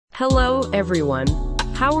Hello everyone.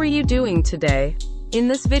 How are you doing today? In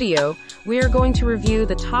this video, we are going to review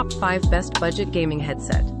the top 5 best budget gaming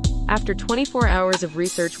headset. After 24 hours of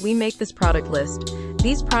research, we make this product list.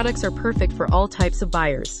 These products are perfect for all types of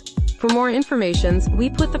buyers. For more information,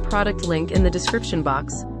 we put the product link in the description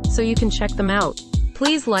box, so you can check them out.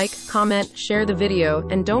 Please like, comment, share the video,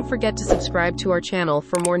 and don't forget to subscribe to our channel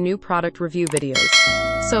for more new product review videos.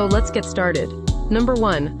 So let's get started. Number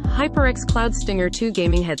 1. HyperX Cloud Stinger 2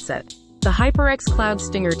 Gaming Headset. The HyperX Cloud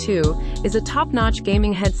Stinger 2 is a top-notch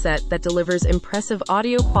gaming headset that delivers impressive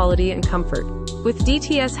audio quality and comfort. With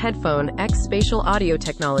DTS Headphone X spatial audio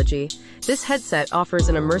technology, this headset offers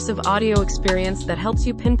an immersive audio experience that helps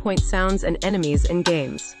you pinpoint sounds and enemies in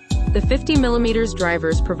games. The 50mm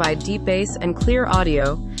drivers provide deep bass and clear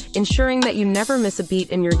audio, ensuring that you never miss a beat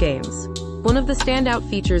in your games. One of the standout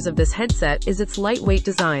features of this headset is its lightweight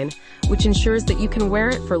design, which ensures that you can wear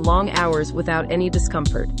it for long hours without any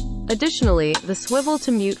discomfort. Additionally, the swivel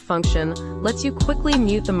to mute function lets you quickly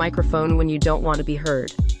mute the microphone when you don't want to be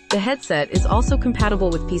heard. The headset is also compatible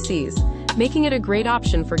with PCs, making it a great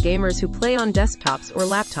option for gamers who play on desktops or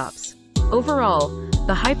laptops. Overall,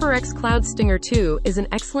 the HyperX Cloud Stinger 2 is an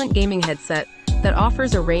excellent gaming headset that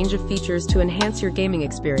offers a range of features to enhance your gaming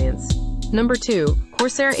experience. Number 2.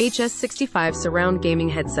 Corsair HS65 Surround Gaming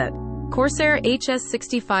Headset. Corsair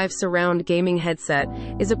HS65 Surround Gaming Headset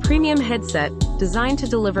is a premium headset designed to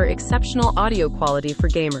deliver exceptional audio quality for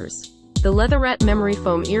gamers. The leatherette memory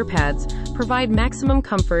foam earpads provide maximum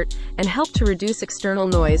comfort and help to reduce external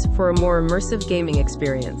noise for a more immersive gaming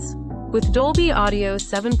experience. With Dolby Audio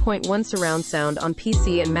 7.1 surround sound on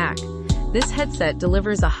PC and Mac, this headset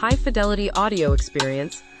delivers a high-fidelity audio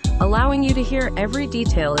experience, allowing you to hear every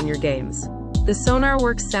detail in your games. The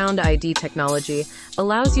SonarWorks Sound ID technology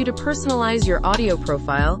allows you to personalize your audio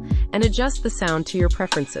profile and adjust the sound to your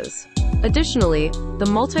preferences. Additionally, the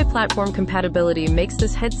multi-platform compatibility makes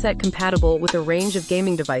this headset compatible with a range of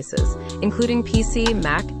gaming devices, including PC,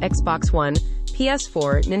 Mac, Xbox One,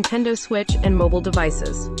 PS4, Nintendo Switch, and mobile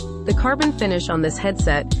devices. The carbon finish on this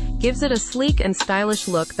headset gives it a sleek and stylish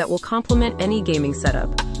look that will complement any gaming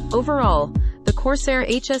setup. Overall, the Corsair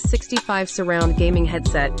HS65 Surround Gaming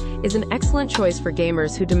Headset is an excellent choice for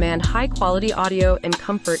gamers who demand high-quality audio and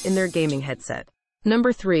comfort in their gaming headset.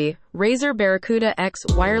 Number 3. Razer Barracuda X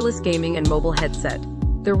Wireless Gaming and Mobile Headset.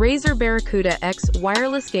 The Razer Barracuda X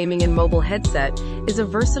Wireless Gaming and Mobile Headset is a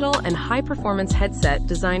versatile and high-performance headset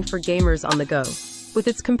designed for gamers on the go. With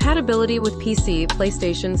its compatibility with PC,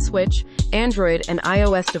 PlayStation, Switch, Android, and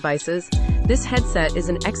iOS devices, this headset is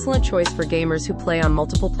an excellent choice for gamers who play on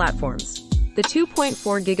multiple platforms. The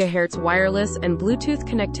 2.4 GHz wireless and Bluetooth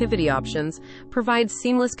connectivity options provide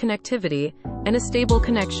seamless connectivity and a stable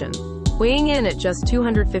connection. Weighing in at just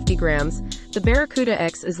 250 grams, the Barracuda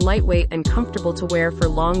X is lightweight and comfortable to wear for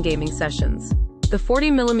long gaming sessions. The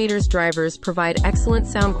 40mm drivers provide excellent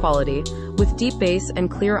sound quality, with deep bass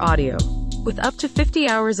and clear audio. With up to 50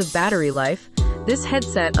 hours of battery life, this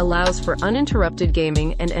headset allows for uninterrupted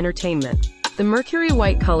gaming and entertainment. The mercury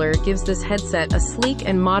white color gives this headset a sleek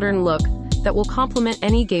and modern look that will complement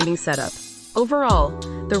any gaming setup. Overall,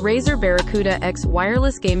 the Razer Barracuda X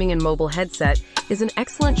Wireless Gaming and Mobile Headset is an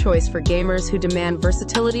excellent choice for gamers who demand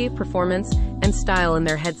versatility, performance, and style in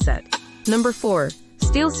their headset. Number 4.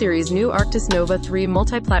 SteelSeries New Arctis Nova 3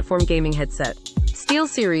 Multi-Platform Gaming Headset.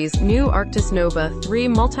 SteelSeries New Arctis Nova 3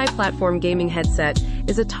 Multi-Platform Gaming Headset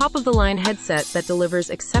is a top-of-the-line headset that delivers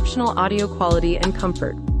exceptional audio quality and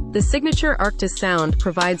comfort. The signature Arctis sound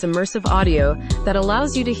provides immersive audio that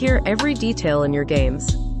allows you to hear every detail in your games.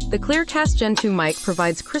 The Clearcast Gen 2 mic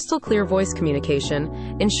provides crystal-clear voice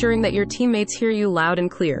communication, ensuring that your teammates hear you loud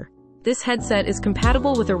and clear. This headset is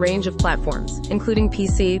compatible with a range of platforms, including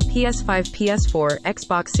PC, PS5, PS4,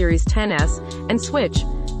 Xbox Series XS, and Switch,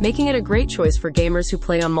 making it a great choice for gamers who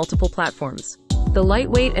play on multiple platforms. The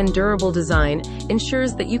lightweight and durable design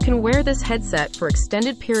ensures that you can wear this headset for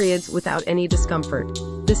extended periods without any discomfort.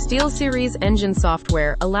 The SteelSeries engine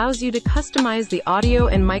software allows you to customize the audio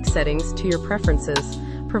and mic settings to your preferences,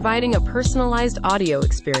 providing a personalized audio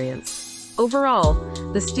experience. Overall,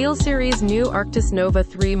 the SteelSeries New Arctis Nova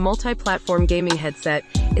 3 Multi-Platform Gaming Headset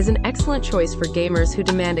is an excellent choice for gamers who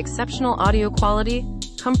demand exceptional audio quality,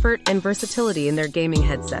 comfort, and versatility in their gaming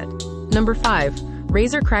headset. Number 5.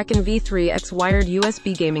 Razer Kraken V3 X Wired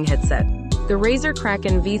USB Gaming Headset. The Razer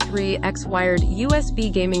Kraken V3 X Wired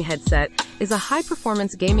USB Gaming Headset is a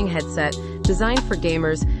high-performance gaming headset designed for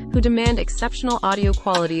gamers who demand exceptional audio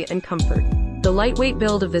quality and comfort. The lightweight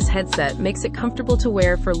build of this headset makes it comfortable to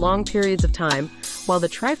wear for long periods of time, while the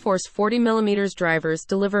Triforce 40mm drivers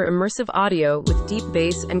deliver immersive audio with deep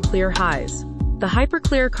bass and clear highs. The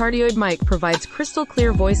hyperclear cardioid mic provides crystal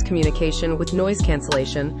clear voice communication with noise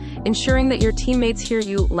cancellation, ensuring that your teammates hear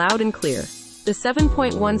you loud and clear. The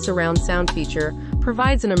 7.1 surround sound feature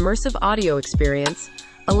provides an immersive audio experience,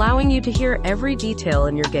 allowing you to hear every detail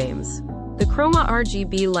in your games. The chroma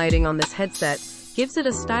RGB lighting on this headset gives it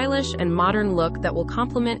a stylish and modern look that will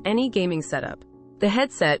complement any gaming setup. The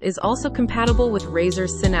headset is also compatible with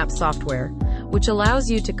Razer's Synapse software, which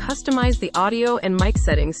allows you to customize the audio and mic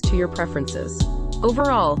settings to your preferences.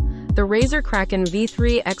 Overall, the Razer Kraken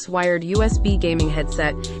V3 X wired USB gaming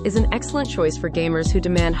headset is an excellent choice for gamers who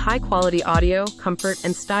demand high-quality audio, comfort,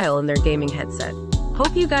 and style in their gaming headset.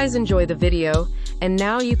 Hope you guys enjoy the video, and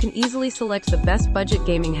now you can easily select the best budget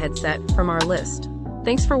gaming headset from our list.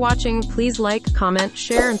 Thanks for watching. Please like, comment,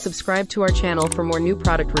 share, and subscribe to our channel for more new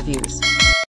product reviews.